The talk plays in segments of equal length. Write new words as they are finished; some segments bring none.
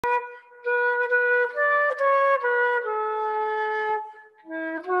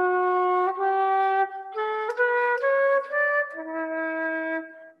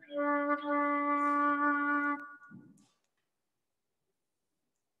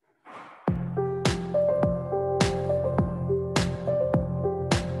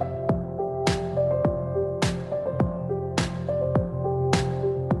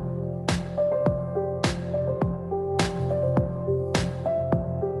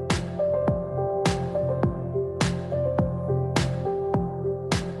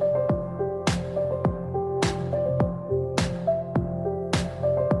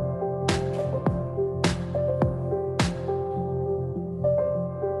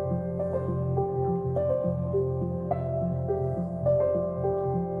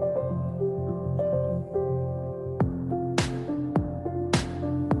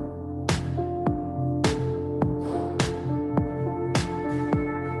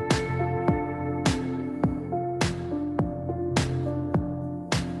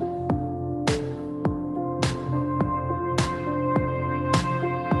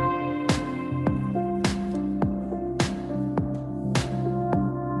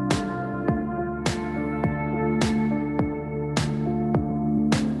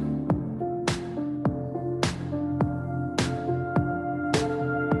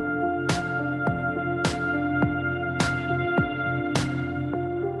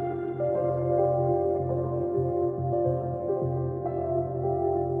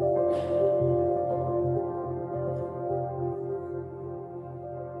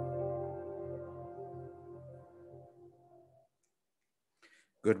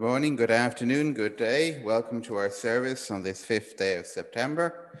Good morning, good afternoon, good day. Welcome to our service on this 5th day of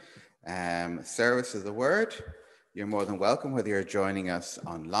September. Service of the Word. You're more than welcome whether you're joining us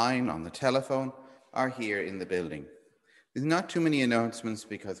online, on the telephone, or here in the building. There's not too many announcements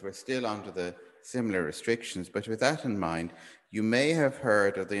because we're still under the similar restrictions, but with that in mind, you may have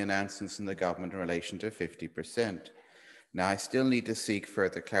heard of the announcements in the government in relation to 50%. Now, I still need to seek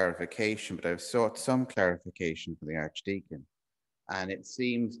further clarification, but I've sought some clarification from the Archdeacon. And it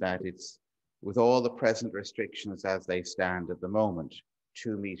seems that it's, with all the present restrictions as they stand at the moment,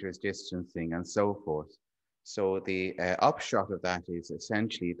 2 meters distancing and so forth. So the upshot of that is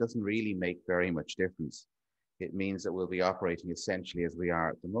essentially it doesn't really make very much difference. It means that we'll be operating essentially as we are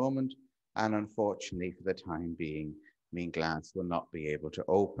at the moment. And unfortunately, for the time being, Mean Glass will not be able to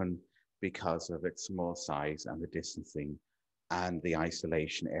open because of its small size and the distancing and the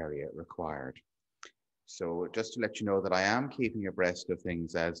isolation area required. So just to let you know that I am keeping abreast of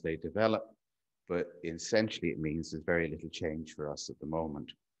things as they develop, but essentially it means there's very little change for us at the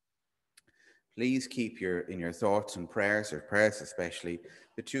moment. Please keep in your thoughts and prayers, or prayers especially,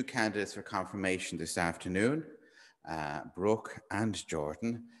 the 2 candidates for confirmation this afternoon, Brooke and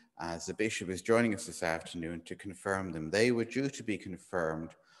Jordan, as the bishop is joining us this afternoon to confirm them. They were due to be confirmed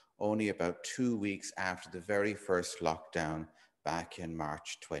only about 2 weeks after the very first lockdown back in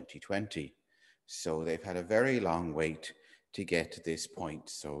March 2020. So they've had a very long wait to get to this point.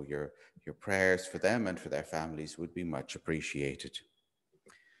 So your prayers for them and for their families would be much appreciated.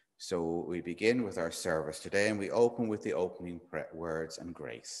 So we begin with our service today, and we open with the opening words and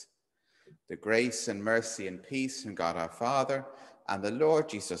grace. The grace and mercy and peace from God our Father and the Lord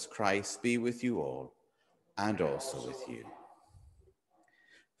Jesus Christ be with you all, and also with you.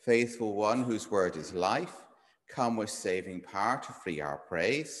 Faithful one, whose word is life, come with saving power to free our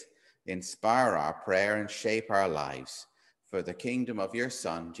praise, inspire our prayer and shape our lives for the kingdom of your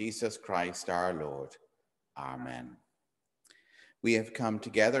Son, Jesus Christ our Lord. Amen. We have come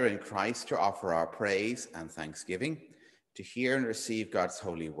together in Christ to offer our praise and thanksgiving, to hear and receive God's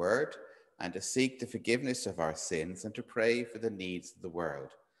holy word, and to seek the forgiveness of our sins, and to pray for the needs of the world,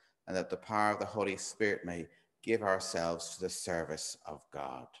 and that the power of the Holy Spirit may give ourselves to the service of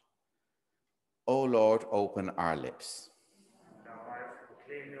God. O Lord, open our lips.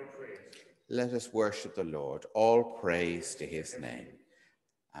 Let us worship the Lord. All praise to his name.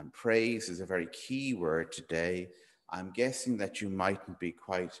 And praise is a very key word today. I'm guessing that you mightn't be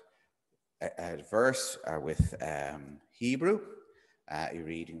quite adverse with Hebrew. You're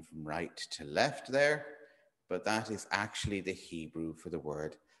reading from right to left there, but that is actually the Hebrew for the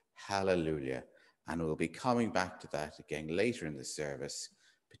word hallelujah. And we'll be coming back to that again later in the service,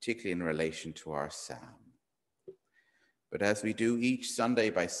 particularly in relation to our psalm. But as we do each Sunday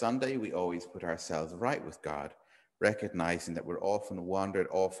by Sunday, we always put ourselves right with God, recognizing that we're often wandered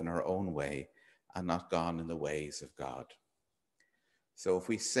off in our own way and not gone in the ways of God. So if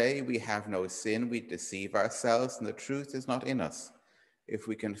we say we have no sin, we deceive ourselves and the truth is not in us. If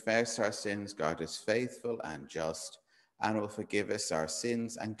we confess our sins, God is faithful and just and will forgive us our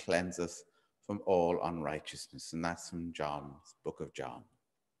sins and cleanse us from all unrighteousness. And that's from John's book of John.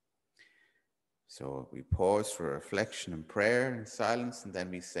 So we pause for reflection and prayer and silence, and then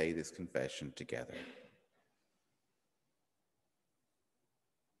we say this confession together.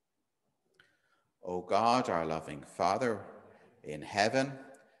 O God, our loving Father in heaven,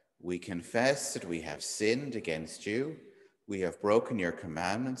 we confess that we have sinned against you. We have broken your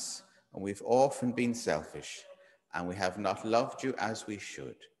commandments, and we've often been selfish, and we have not loved you as we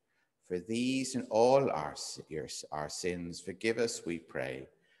should. For these and all our sins, forgive us, we pray,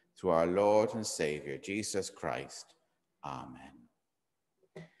 through our Lord and Savior, Jesus Christ. Amen.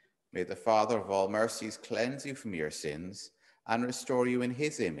 May the Father of all mercies cleanse you from your sins and restore you in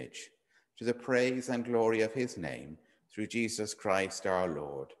his image, to the praise and glory of his name, through Jesus Christ our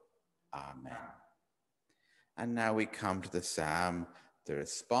Lord. Amen. And now we come to the psalm, the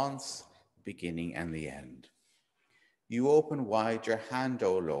response, beginning and the end. You open wide your hand,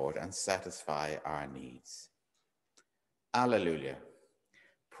 O Lord, and satisfy our needs. Alleluia.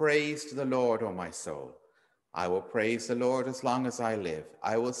 Praise to the Lord, O my soul. I will praise the Lord as long as I live.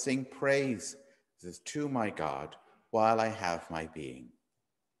 I will sing praises to my God while I have my being.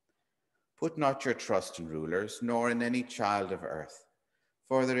 Put not your trust in rulers, nor in any child of earth,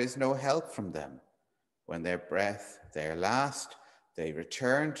 for there is no help from them. When their breath, their last, they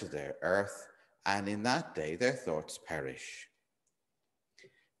return to their earth, and in that day their thoughts perish.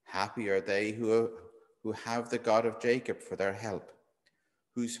 Happy are they who have the God of Jacob for their help,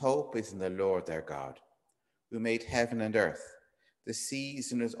 whose hope is in the Lord their God, who made heaven and earth, the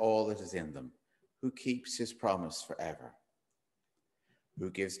seas and all that is in them, who keeps his promise forever. who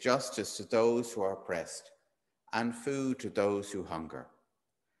gives justice to those who are oppressed and food to those who hunger.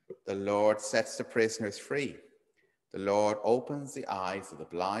 The Lord sets the prisoners free. The Lord opens the eyes of the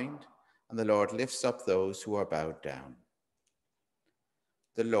blind, and the Lord lifts up those who are bowed down.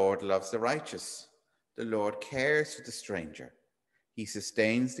 The Lord loves the righteous. The Lord cares for the stranger. He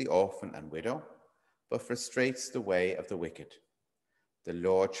sustains the orphan and widow, but frustrates the way of the wicked. The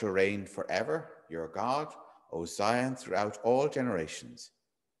Lord shall reign forever, your God, O Zion, throughout all generations.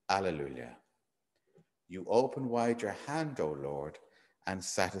 Alleluia. You open wide your hand, O Lord, and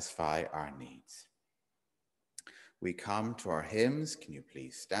satisfy our needs. We come to our hymns. Can you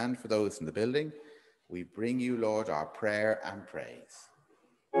please stand for those in the building? We bring you, Lord, our prayer and praise.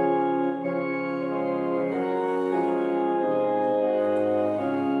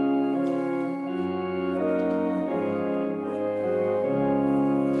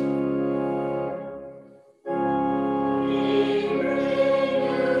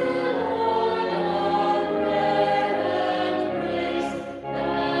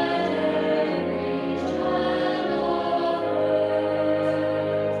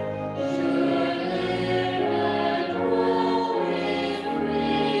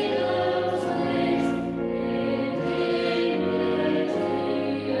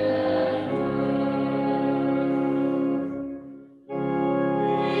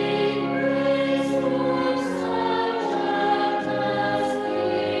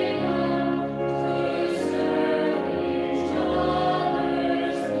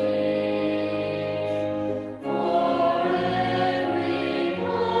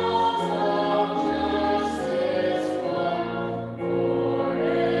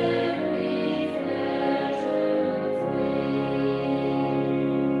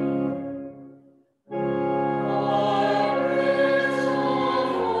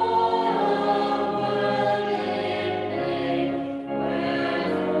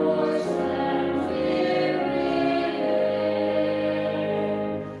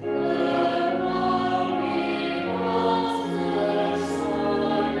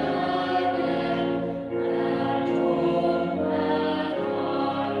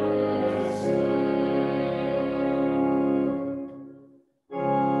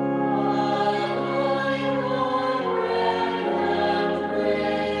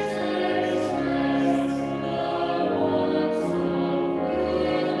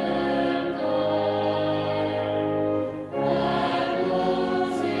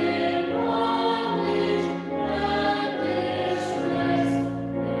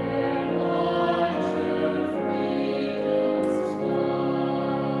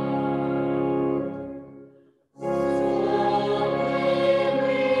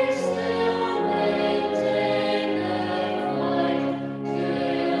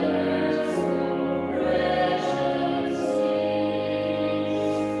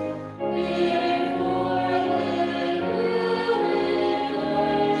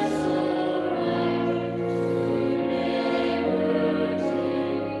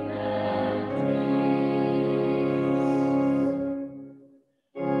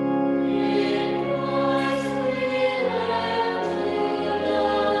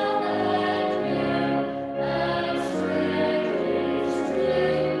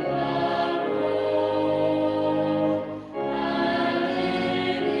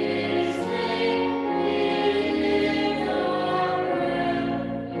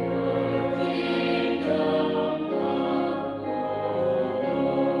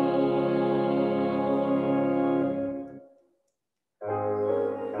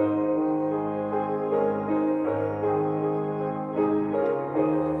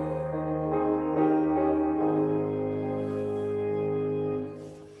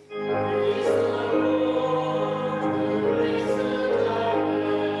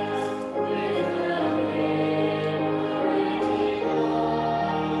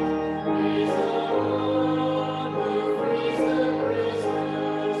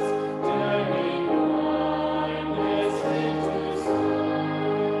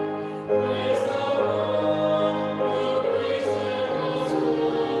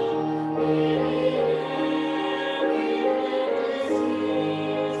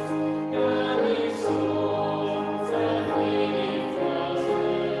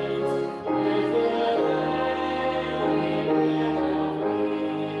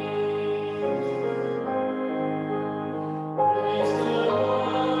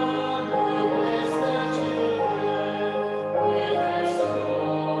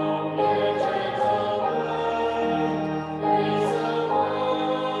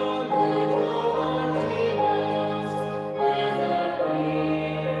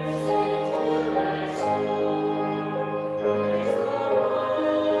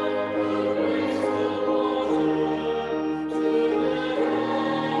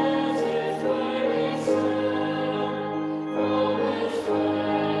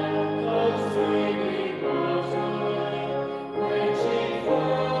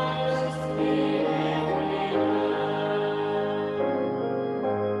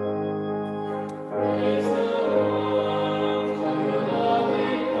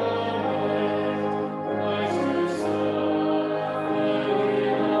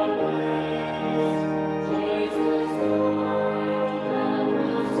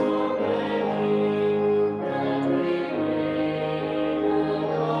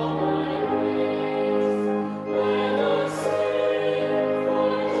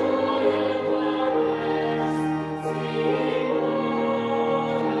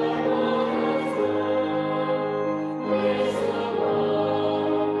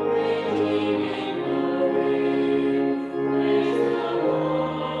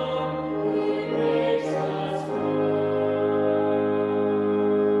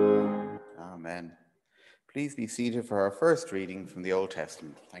 Please be seated for our first reading from the Old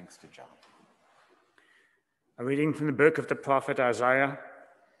Testament. Thanks to John. A reading from the book of the prophet Isaiah,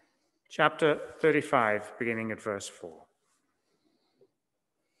 chapter 35, beginning at verse 4.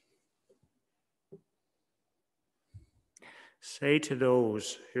 Say to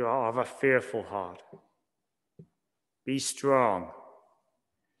those who are of a fearful heart, be strong,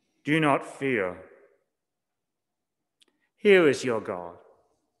 do not fear. Here is your God.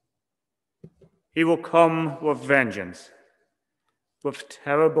 He will come with vengeance, with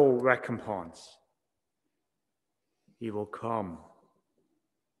terrible recompense. He will come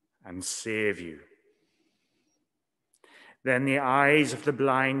and save you. Then the eyes of the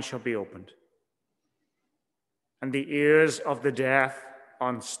blind shall be opened, and the ears of the deaf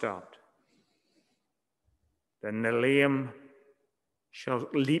unstopped. Then the lame shall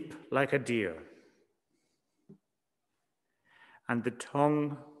leap like a deer, and the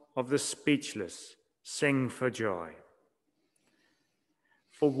tongue of the speechless sing for joy.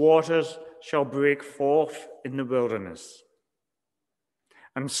 For waters shall break forth in the wilderness,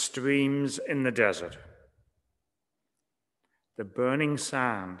 and streams in the desert. The burning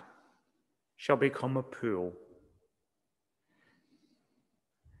sand shall become a pool,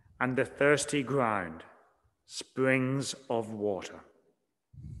 and the thirsty ground springs of water.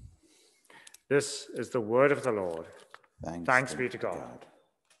 This is the word of the Lord. Thanks be to God.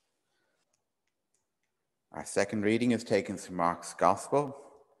 Our second reading is taken from Mark's Gospel,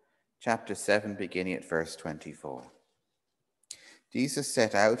 chapter 7, beginning at verse 24. Jesus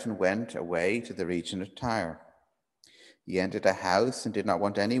set out and went away to the region of Tyre. He entered a house and did not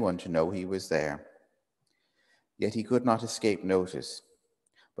want anyone to know he was there. Yet he could not escape notice.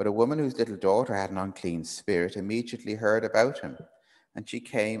 But a woman whose little daughter had an unclean spirit immediately heard about him, and she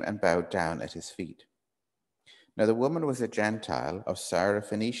came and bowed down at his feet. Now the woman was a Gentile of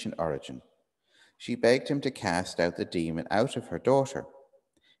Syrophoenician origin. She begged him to cast out the demon out of her daughter.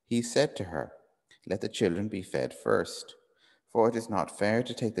 He said to her, "Let the children be fed first, for it is not fair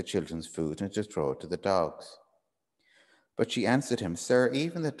to take the children's food and to throw it to the dogs." But she answered him, "Sir,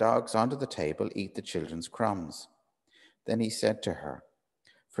 even the dogs under the table eat the children's crumbs." Then he said to her,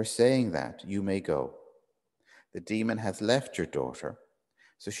 "For saying that, you may go. The demon has left your daughter."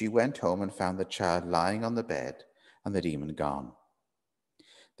 So she went home and found the child lying on the bed and the demon gone.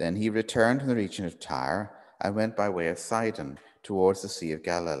 Then he returned from the region of Tyre and went by way of Sidon towards the Sea of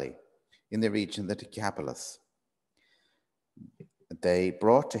Galilee, in the region of the Decapolis. They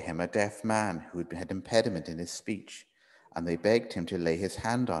brought to him a deaf man who had impediment in his speech, and they begged him to lay his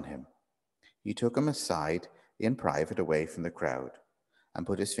hand on him. He took him aside in private away from the crowd, and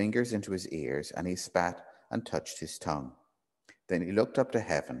put his fingers into his ears, and he spat and touched his tongue. Then he looked up to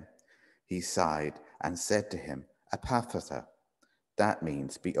heaven. He sighed and said to him, "Ephphatha," that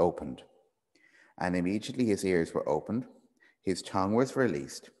means be opened. And immediately his ears were opened, his tongue was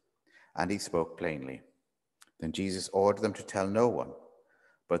released, and he spoke plainly. Then Jesus ordered them to tell no one,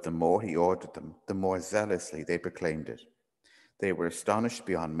 but the more he ordered them, the more zealously they proclaimed it. They were astonished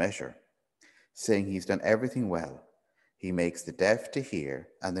beyond measure, saying, "He's done everything well. He makes the deaf to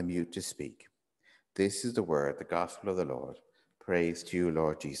hear and the mute to speak." This is the word, the gospel of the Lord. Praise to you,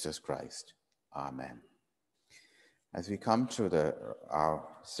 Lord Jesus Christ. Amen. As we come to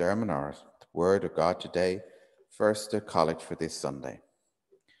our sermon, our word of God today, first the collect for this Sunday.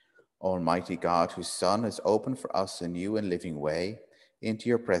 Almighty God, whose Son has opened for us a new and living way into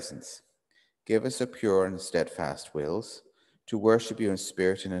your presence, give us a pure and steadfast wills to worship you in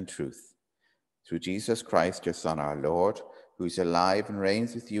spirit and in truth. Through Jesus Christ, your Son, our Lord, who is alive and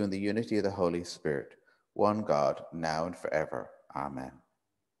reigns with you in the unity of the Holy Spirit, one God, now and forever. Amen.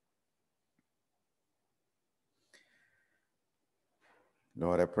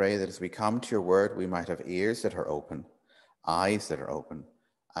 Lord, I pray that as we come to your word, we might have ears that are open, eyes that are open,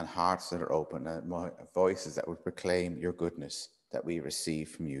 and hearts that are open, and voices that would proclaim your goodness that we receive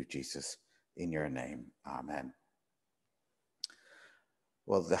from you, Jesus, in your name. Amen.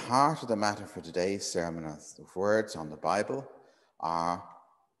 Well, the heart of the matter for today's sermon, the words on the Bible, are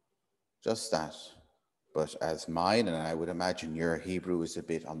just that. But as mine, and I would imagine your Hebrew is a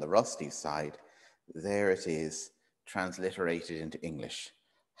bit on the rusty side, there it is, transliterated into English.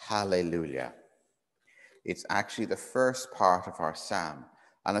 Hallelujah. It's actually the first part of our psalm.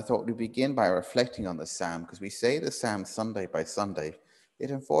 And I thought we'd begin by reflecting on the psalm, because we say the psalm Sunday by Sunday,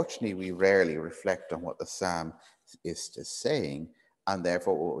 yet unfortunately we rarely reflect on what the psalm is saying, and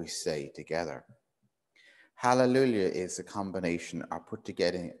therefore what we say together. Hallelujah is a combination or put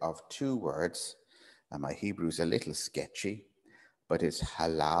together of two words, and my Hebrew is a little sketchy, but it's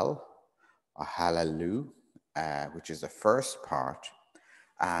halal or hallelu, which is the first part,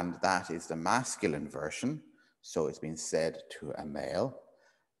 and that is the masculine version, So it's been said to a male,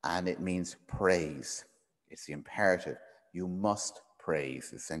 and it means praise. It's the imperative. You must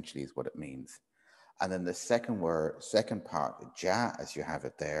praise, essentially, is what it means. And then the second part, ja, as you have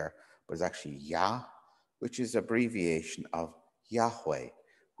it there, but it's actually Yah, which is abbreviation of Yahweh,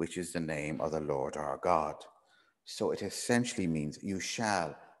 which is the name of the Lord our God. So it essentially means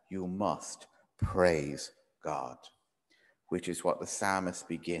you must praise God, which is what the psalmist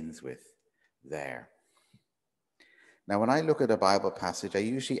begins with there. Now, when I look at a Bible passage, I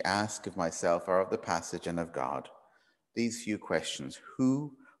usually ask of myself or of the passage and of God these few questions: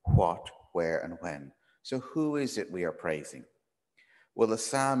 who, what, where, and when. So who is it we are praising? Well, the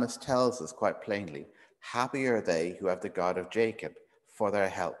psalmist tells us quite plainly, happy are they who have the God of Jacob for their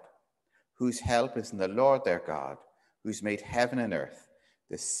help, whose help is in the Lord their God, who's made heaven and earth,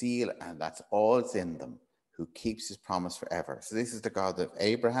 the sea, and that's all that's in them, who keeps his promise forever. So this is the God of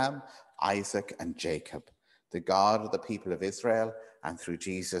Abraham, Isaac, and Jacob, the God of the people of Israel, and through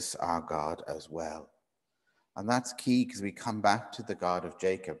Jesus, our God as well. And that's key because we come back to the God of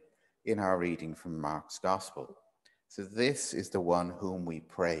Jacob in our reading from Mark's Gospel. So this is the one whom we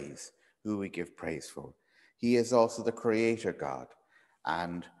praise, who we give praise for. He is also the Creator God,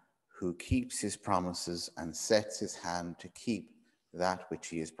 and who keeps his promises and sets his hand to keep that which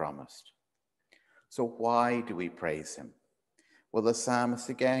he has promised. So why do we praise him? Well, the psalmist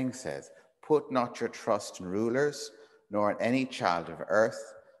again says, put not your trust in rulers, nor in any child of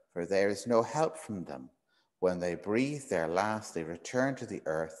earth, for there is no help from them. When they breathe their last, they return to the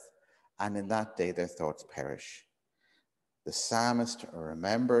earth, and in that day their thoughts perish. The psalmist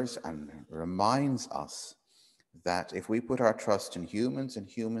remembers and reminds us that if we put our trust in humans and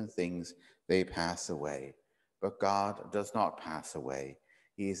human things, they pass away. But God does not pass away.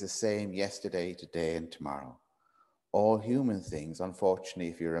 He is the same yesterday, today, and tomorrow. All human things, unfortunately,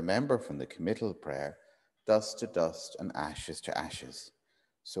 if you remember from the committal prayer, dust to dust and ashes to ashes.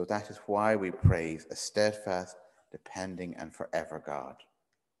 So that is why we praise a steadfast, depending, and forever God.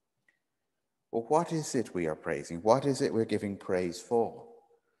 Well, what is it we are praising? What is it we're giving praise for?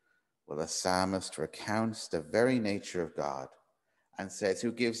 Well, the psalmist recounts the very nature of God and says,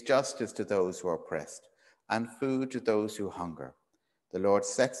 who gives justice to those who are oppressed and food to those who hunger. The Lord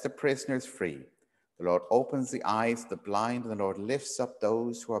sets the prisoners free. The Lord opens the eyes of the blind, and the Lord lifts up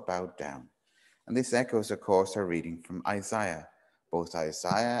those who are bowed down. And this echoes, of course, our reading from Isaiah. Both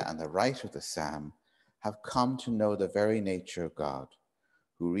Isaiah and the writer of the psalm have come to know the very nature of God,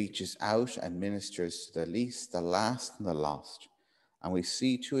 who reaches out and ministers to the least, the last, and the lost. And we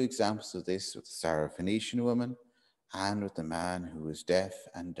see two examples of this with the Syrophoenician woman and with the man who was deaf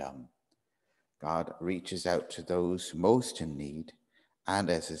and dumb. God reaches out to those most in need, and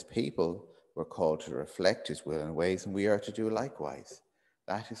as his people, we're called to reflect his will and ways, and we are to do likewise.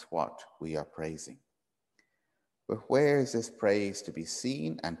 That is what we are praising. But where is this praise to be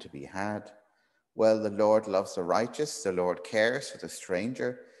seen and to be had? Well, the Lord loves the righteous, the Lord cares for the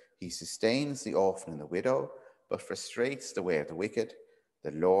stranger, he sustains the orphan and the widow, but frustrates the way of the wicked.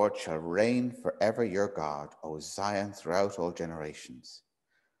 The Lord shall reign forever, your God, O Zion, throughout all generations.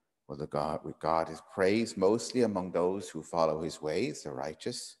 Well, God is praised mostly among those who follow his ways, the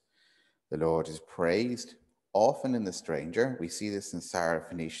righteous. The Lord is praised often in the stranger. We see this in Sarah,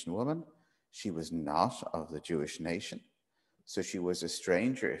 Phoenician woman. She was not of the Jewish nation, so she was a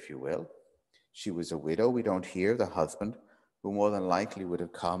stranger, if you will. She was a widow. We don't hear the husband, who more than likely would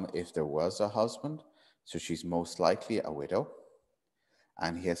have come if there was a husband. So she's most likely a widow.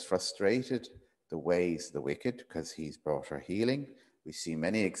 And he has frustrated the ways of the wicked because he's brought her healing. We see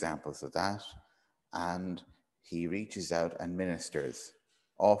many examples of that. And he reaches out and ministers.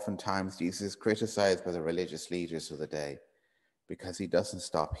 Oftentimes, Jesus is criticized by the religious leaders of the day because he doesn't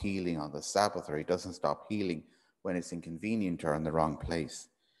stop healing on the Sabbath, or he doesn't stop healing when it's inconvenient or in the wrong place.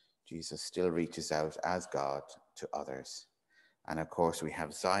 Jesus still reaches out as God to others. And of course, we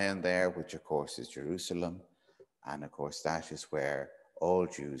have Zion there, which of course is Jerusalem. And of course, that is where all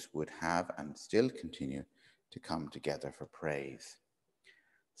Jews would have and still continue to come together for praise.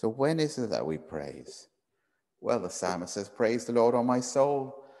 So when is it that we praise? Well, the psalmist says, praise the Lord, O my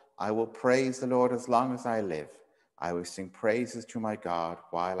soul. I will praise the Lord as long as I live. I will sing praises to my God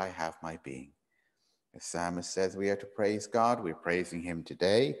while I have my being. The psalmist says we are to praise God. We're praising him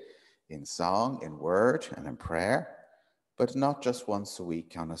today in song, in word, and in prayer, but not just once a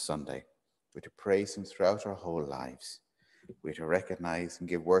week on a Sunday. We're to praise him throughout our whole lives. We're to recognize and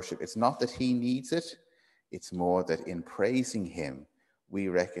give worship. It's not that he needs it. It's more that in praising him, we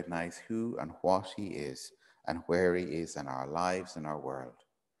recognize who and what he is and where he is in our lives and our world.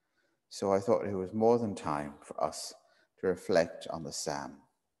 So I thought it was more than time for us to reflect on the psalm.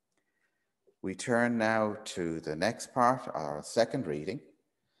 We turn now to the next part, our second reading.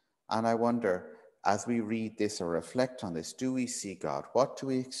 And I wonder, as we read this or reflect on this, do we see God? What do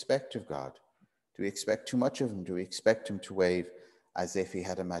we expect of God? Do we expect too much of him? Do we expect him to wave as if he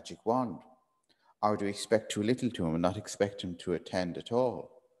had a magic wand? Or do we expect too little to him and not expect him to attend at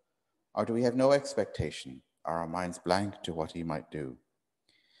all? Or do we have no expectation? Are our minds blank to what he might do?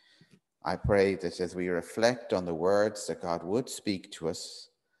 I pray that as we reflect on the words that God would speak to us,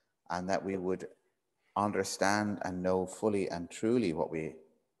 and that we would understand and know fully and truly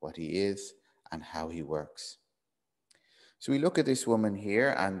what he is and how he works. So we look at this woman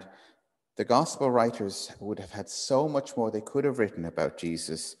here, and the gospel writers would have had so much more they could have written about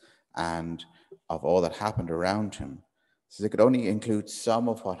Jesus and of all that happened around him. So they could only include some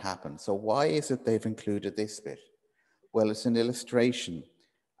of what happened. So why is it they've included this bit? Well, it's an illustration,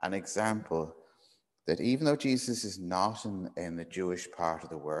 an example that even though Jesus is not in the Jewish part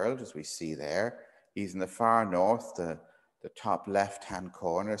of the world, as we see there, he's in the far north, the top left-hand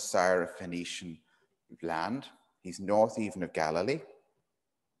corner, Syro-Phoenician land. He's north even of Galilee.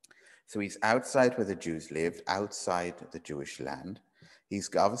 So he's outside where the Jews lived, outside the Jewish land. He's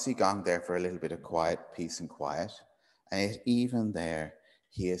obviously gone there for a little bit of quiet, peace and quiet. And yet even there,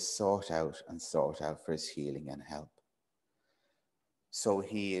 he is sought out for his healing and help. So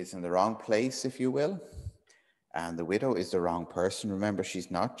he is in the wrong place, if you will. And the widow is the wrong person. Remember, she's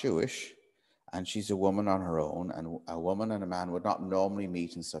not Jewish, and she's a woman on her own, and a woman and a man would not normally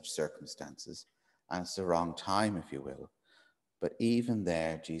meet in such circumstances. And it's the wrong time, if you will. But even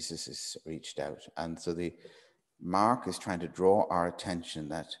there, Jesus has reached out. And so the Mark is trying to draw our attention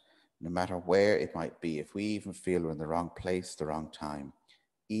that no matter where it might be, if we even feel we're in the wrong place, the wrong time,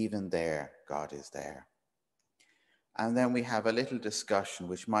 even there, God is there. And then we have a little discussion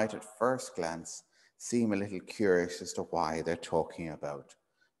which might at first glance seem a little curious as to why they're talking about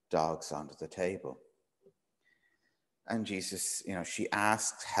dogs under the table. And Jesus, she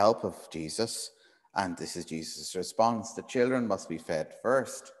asks help of Jesus, and this is Jesus' response. The children must be fed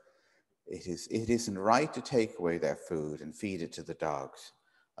first. It isn't right to take away their food and feed it to the dogs.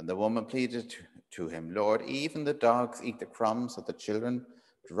 And the woman pleaded to him, Lord, even the dogs eat the crumbs that the children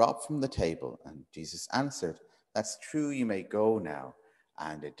drop from the table. And Jesus answered, that's true, you may go now,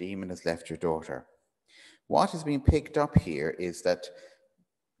 and a demon has left your daughter. What is being picked up here is that,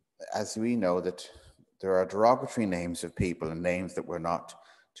 as we know, that there are derogatory names of people and names that we're not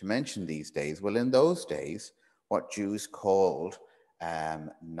to mention these days. Well, in those days, what Jews called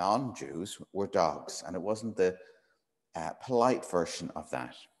non-Jews were dogs, and it wasn't the polite version of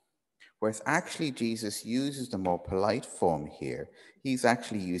that. Whereas actually Jesus uses the more polite form here. He's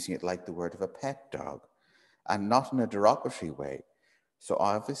actually using it like the word of a pet dog, and not in a derogatory way. So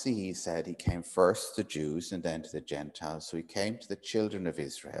obviously he said he came first to the Jews and then to the Gentiles. So he came to the children of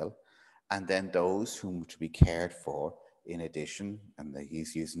Israel, and then those whom to be cared for in addition, and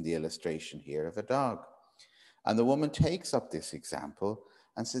he's using the illustration here of a dog. And the woman takes up this example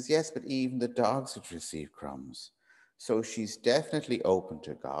and says, yes, but even the dogs would receive crumbs. So she's definitely open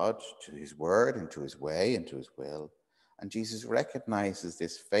to God, to his word and to his way and to his will. And Jesus recognizes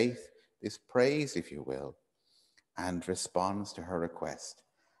this faith, this praise, if you will, and responds to her request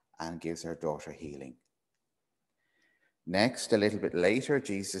and gives her daughter healing. Next, a little bit later,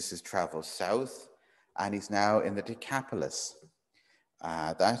 Jesus has traveled south and he's now in the Decapolis.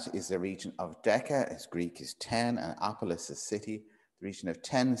 That is the region of Deca, as Greek is 10, and Apolis is city, the region of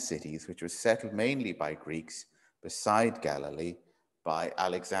 10 cities, which was settled mainly by Greeks beside Galilee by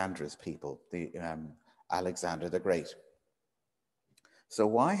Alexander's people, Alexander the Great. So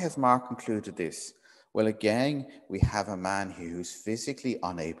why has Mark included this? Well, again, we have a man here who's physically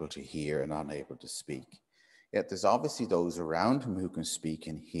unable to hear and unable to speak. Yet there's obviously those around him who can speak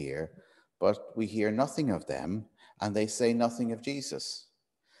and hear, but we hear nothing of them, and they say nothing of Jesus.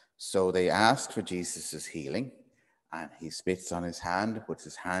 So they ask for Jesus' healing, and he spits on his hand, puts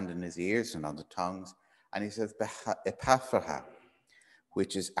his hand in his ears and on the tongues, and he says, Epaphra,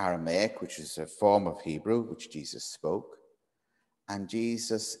 which is Aramaic, which is a form of Hebrew, which Jesus spoke. And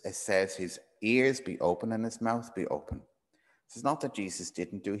Jesus says his ears be open and his mouth be open. It's not that Jesus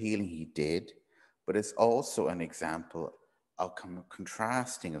didn't do healing, he did, but it's also an example of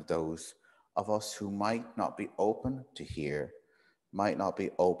contrasting of those of us who might not be open to hear, might not be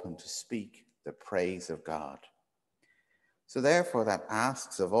open to speak the praise of God. So therefore that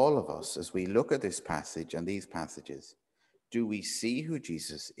asks of all of us, as we look at this passage and these passages, do we see who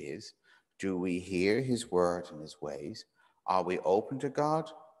Jesus is? Do we hear his word and his ways? Are we open to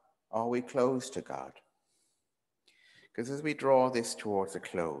God? Are we closed to God? Because as we draw this towards a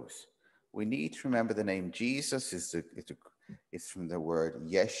close, we need to remember the name Jesus is from the word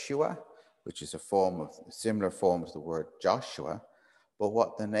Yeshua, which is a similar form to the word Joshua, but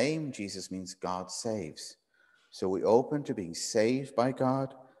what the name Jesus means, God saves. So we open to being saved by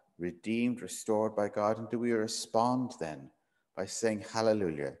God, redeemed, restored by God, and do we respond then by saying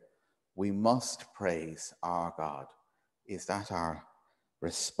hallelujah? We must praise our God. Is that our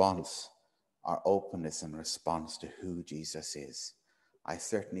response, our openness and response to who Jesus is? I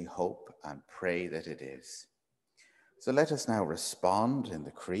certainly hope and pray that it is. So let us now respond in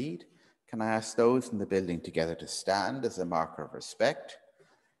the creed. Can I ask those in the building together to stand as a marker of respect?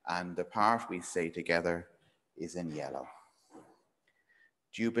 And the part we say together is in yellow.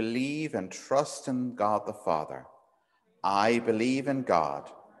 Do you believe and trust in God the Father? I believe in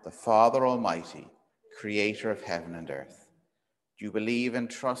God, the Father Almighty, creator of heaven and earth. Do you believe and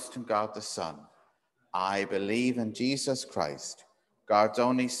trust in God the Son? I believe in Jesus Christ, God's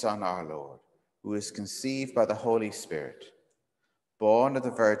only Son, our Lord, who is conceived by the Holy Spirit, born of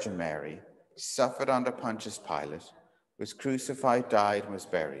the Virgin Mary, suffered under Pontius Pilate, was crucified, died, and was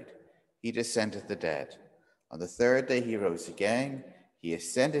buried. He descended to the dead. On the third day he rose again. He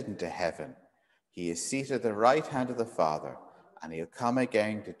ascended into heaven. He is seated at the right hand of the Father, and he'll come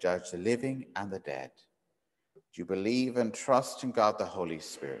again to judge the living and the dead. Do you believe and trust in God the Holy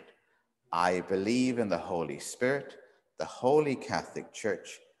Spirit? I believe in the Holy Spirit, the Holy Catholic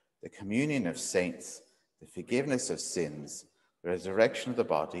Church, the communion of saints, the forgiveness of sins, the resurrection of the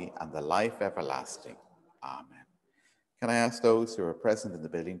body, and the life everlasting. Amen. Can I ask those who are present in the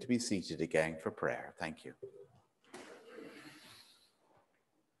building to be seated again for prayer? Thank you.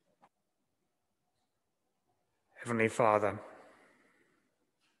 Heavenly Father,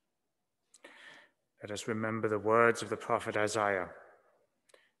 let us remember the words of the prophet Isaiah,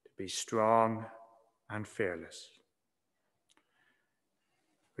 to be strong and fearless.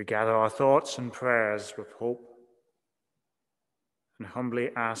 We gather our thoughts and prayers with hope and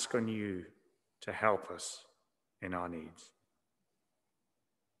humbly ask on you to help us in our needs.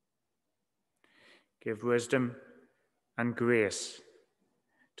 Give wisdom and grace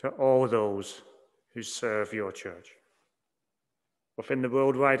to all those who serve your church. Within the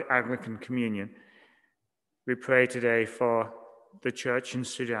worldwide Anglican Communion, we pray today for the church in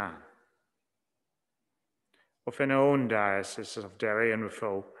Sudan. Within our own diocese of Derry and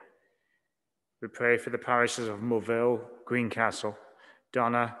Raphoe, we pray for the parishes of Moville, Greencastle,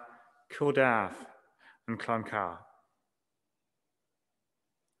 Donna, Kildaff, and Cloncar.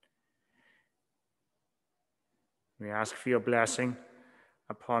 We ask for your blessing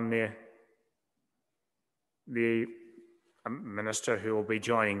upon the minister who will be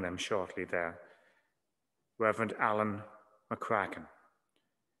joining them shortly there, Reverend Alan McCracken,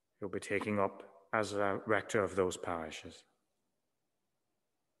 who will be taking up as a rector of those parishes.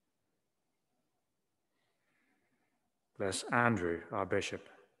 Bless Andrew, our bishop,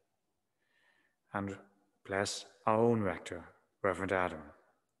 and bless our own rector, Reverend Adam.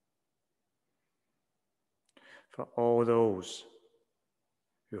 For all those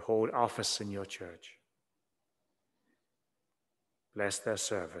who hold office in your church, bless their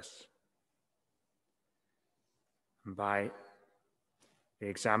service. And by the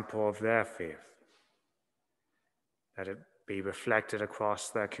example of their faith, let it be reflected across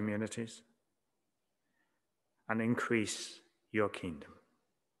their communities and increase your kingdom.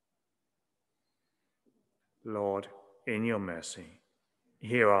 Lord, in your mercy,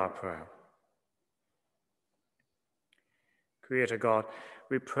 hear our prayer. Creator God,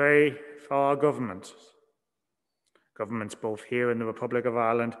 we pray for our governments both here in the Republic of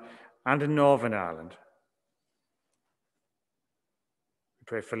Ireland and in Northern Ireland. We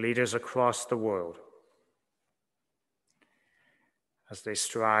pray for leaders across the world as they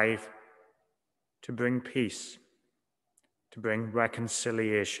strive to bring peace, to bring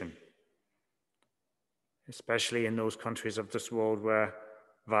reconciliation, especially in those countries of this world where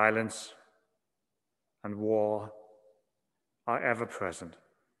violence and war are ever present.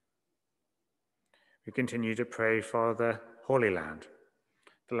 We continue to pray for the Holy Land,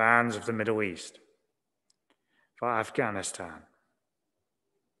 the lands of the Middle East, for Afghanistan.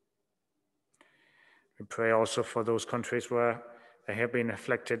 We pray also for those countries where they have been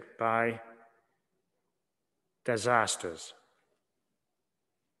afflicted by disasters,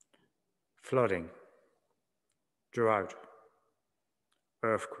 flooding, drought,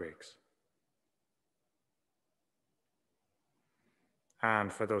 earthquakes.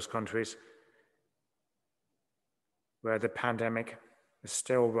 And for those countries where the pandemic is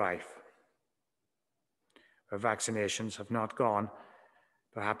still rife, where vaccinations have not gone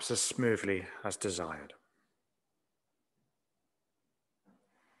perhaps as smoothly as desired.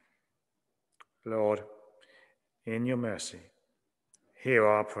 Lord, in your mercy, hear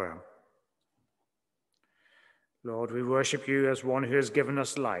our prayer. Lord, we worship you as one who has given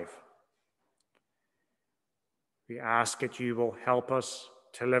us life. We ask that you will help us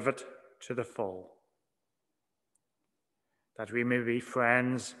to live it to the full, that we may be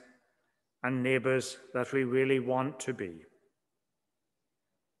friends and neighbors that we really want to be.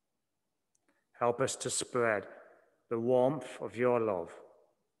 Help us to spread the warmth of your love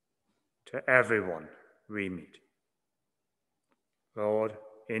to everyone we meet. Lord,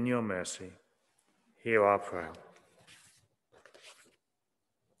 in your mercy, hear our prayer.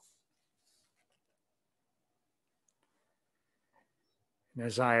 In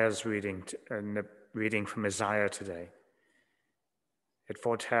Isaiah's reading, in the reading from Isaiah today, it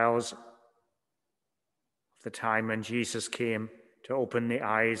foretells of the time when Jesus came to open the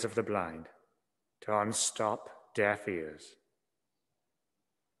eyes of the blind, to unstop deaf ears,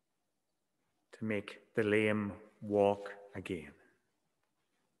 to make the lame walk again.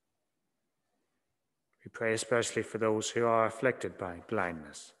 We pray especially for those who are afflicted by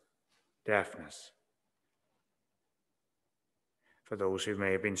blindness, deafness, for those who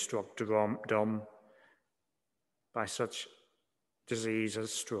may have been struck dumb by such disease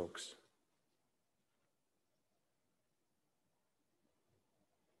as strokes.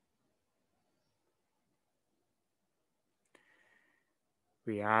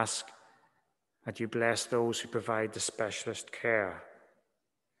 We ask that you bless those who provide the specialist care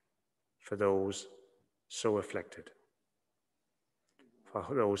for those so afflicted, for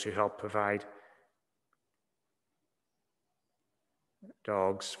those who help provide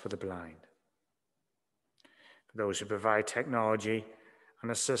dogs for the blind, for those who provide technology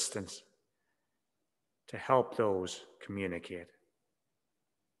and assistance to help those communicate.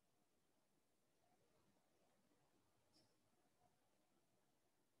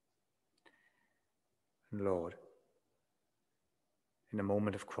 And Lord, in a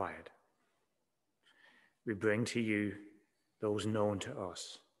moment of quiet, we bring to you those known to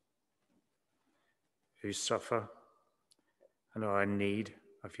us who suffer and are in need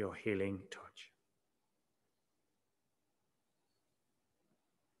of your healing touch.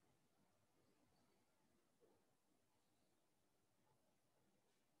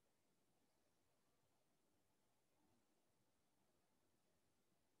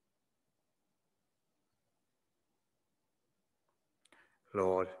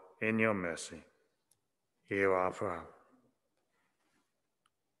 Lord, in your mercy, hear our prayer.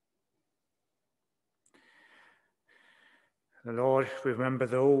 And Lord, remember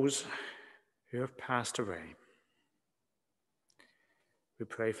those who have passed away. We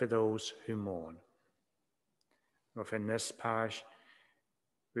pray for those who mourn. Within this parish,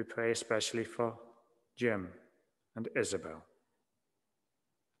 we pray especially for Jim and Isabel,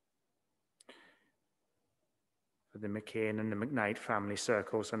 for the McCain and the McKnight family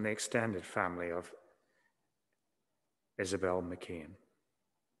circles and the extended family of Isabel McCain,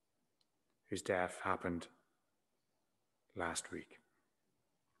 whose death happened last week.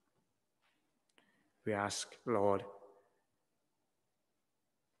 We ask, Lord,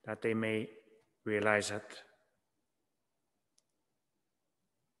 that they may realize that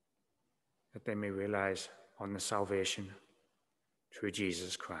they may realize on the salvation through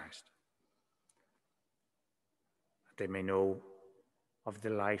Jesus Christ, that they may know of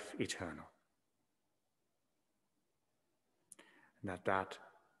the life eternal, and that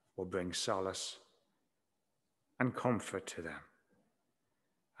will bring solace and comfort to them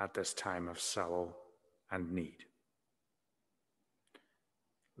at this time of sorrow and need.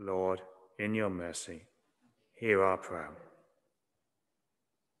 Lord, in your mercy, hear our prayer.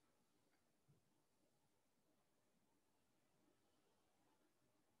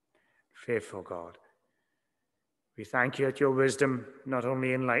 Faithful God, we thank you that your wisdom not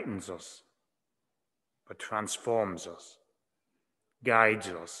only enlightens us, but transforms us, guides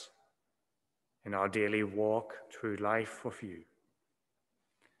us in our daily walk through life with you.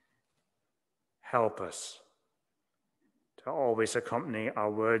 Help us to always accompany our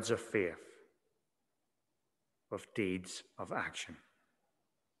words of faith with deeds of action.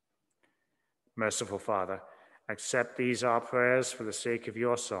 Merciful Father, accept these our prayers for the sake of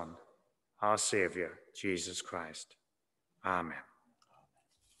your Son, our Savior, Jesus Christ. Amen.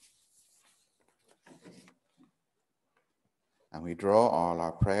 And we draw all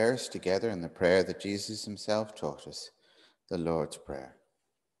our prayers together in the prayer that Jesus himself taught us, the Lord's Prayer.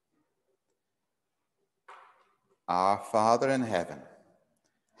 Our Father in heaven,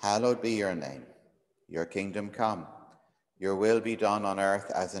 hallowed be your name. Your kingdom come, your will be done on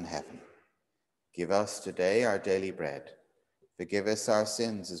earth as in heaven. Give us today our daily bread. Forgive us our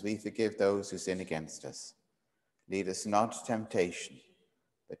sins as we forgive those who sin against us. Lead us not to temptation,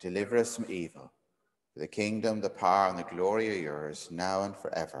 but deliver us from evil. For the kingdom, the power, and the glory are yours, now and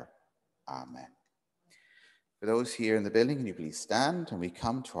forever. Amen. For those here in the building, can you please stand, and we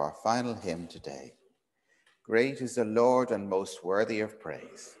come to our final hymn today. Great is the Lord and most worthy of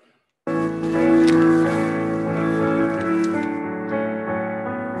praise.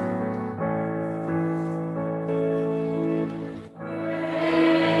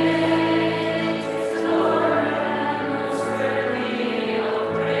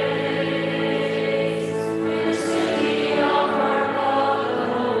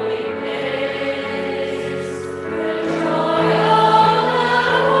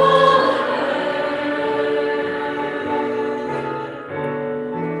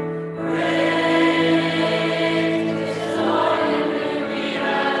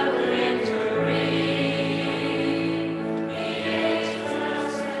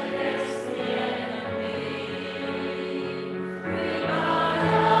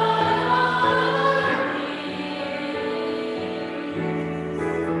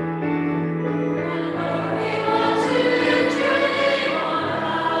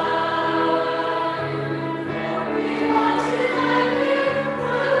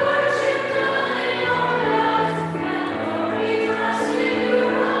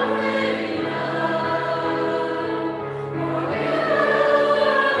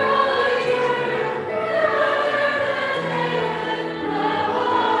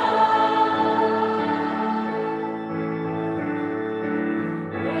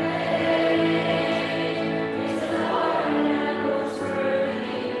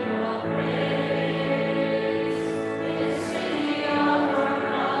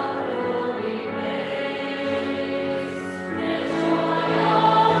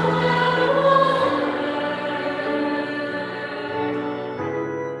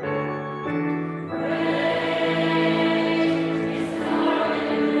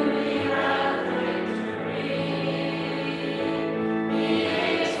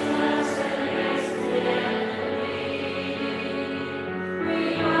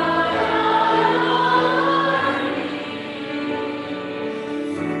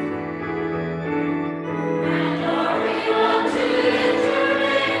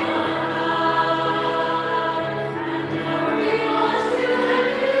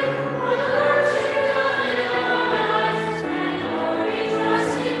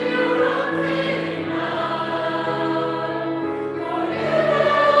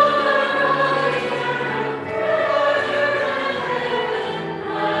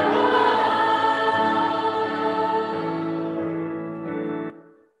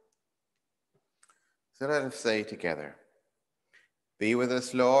 So let us say together, be with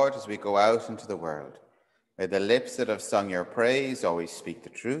us, Lord, as we go out into the world. May the lips that have sung your praise always speak the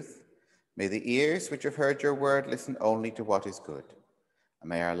truth. May the ears which have heard your word listen only to what is good. And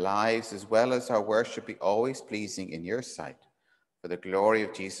may our lives as well as our worship be always pleasing in your sight. For the glory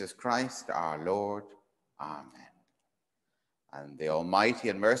of Jesus Christ, our Lord. Amen. And the Almighty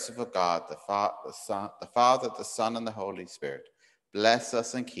and merciful God, the Father, the Son, and the Holy Spirit, bless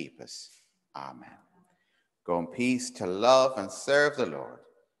us and keep us. Amen. Go in peace to love and serve the Lord.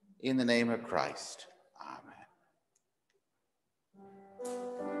 In the name of Christ.